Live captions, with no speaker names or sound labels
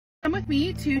Come with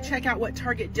me to check out what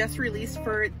Target just released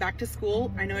for back to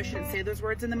school. I know I shouldn't say those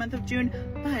words in the month of June,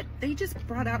 but they just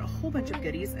brought out a whole bunch of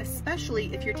goodies,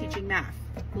 especially if you're teaching math.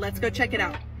 Let's go check it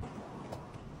out.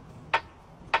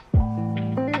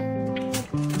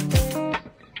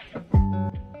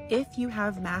 If you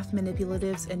have math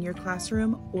manipulatives in your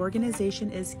classroom, organization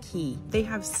is key. They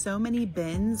have so many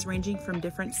bins ranging from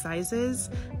different sizes.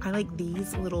 I like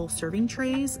these little serving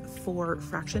trays for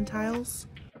fraction tiles,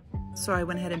 so I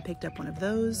went ahead and picked up one of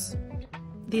those.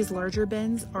 These larger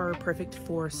bins are perfect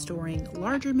for storing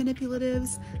larger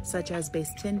manipulatives, such as base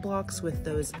 10 blocks with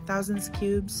those thousands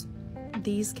cubes.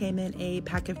 These came in a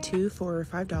pack of 2 for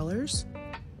 $5.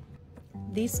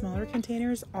 These smaller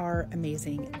containers are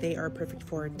amazing. They are perfect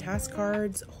for task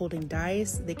cards, holding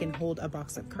dice. They can hold a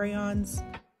box of crayons.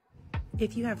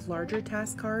 If you have larger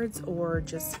task cards or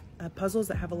just puzzles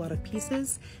that have a lot of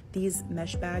pieces, these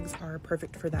mesh bags are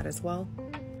perfect for that as well.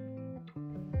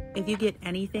 If you get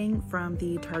anything from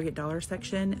the Target dollar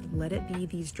section, let it be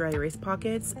these dry erase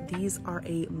pockets. These are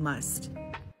a must.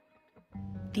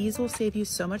 These will save you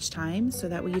so much time so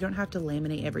that way you don't have to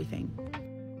laminate everything.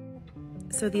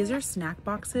 So these are snack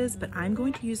boxes, but I'm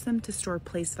going to use them to store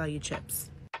place value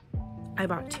chips. I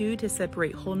bought 2 to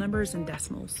separate whole numbers and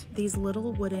decimals. These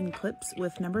little wooden clips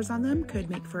with numbers on them could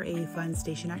make for a fun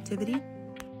station activity.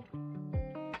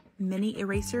 Mini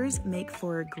erasers make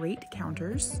for great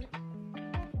counters.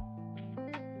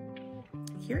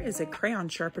 Here is a crayon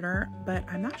sharpener, but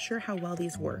I'm not sure how well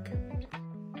these work.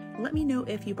 Let me know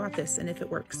if you bought this and if it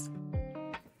works.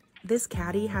 This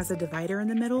caddy has a divider in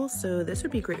the middle, so this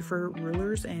would be great for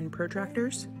rulers and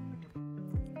protractors.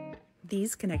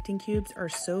 These connecting cubes are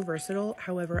so versatile,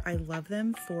 however, I love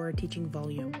them for teaching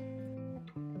volume.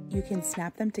 You can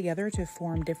snap them together to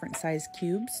form different size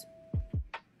cubes.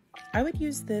 I would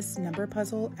use this number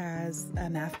puzzle as a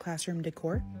math classroom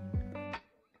decor.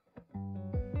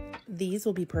 These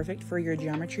will be perfect for your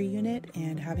geometry unit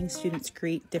and having students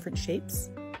create different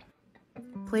shapes.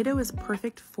 Play-Doh is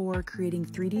perfect for creating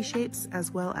 3D shapes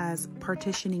as well as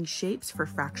partitioning shapes for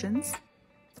fractions.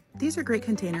 These are great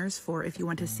containers for if you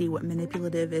want to see what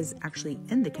manipulative is actually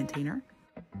in the container.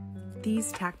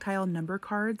 These tactile number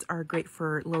cards are great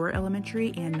for lower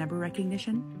elementary and number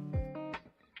recognition.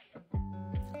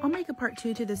 I'll make a part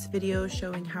 2 to this video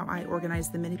showing how I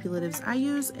organize the manipulatives I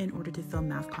use in order to film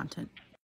math content.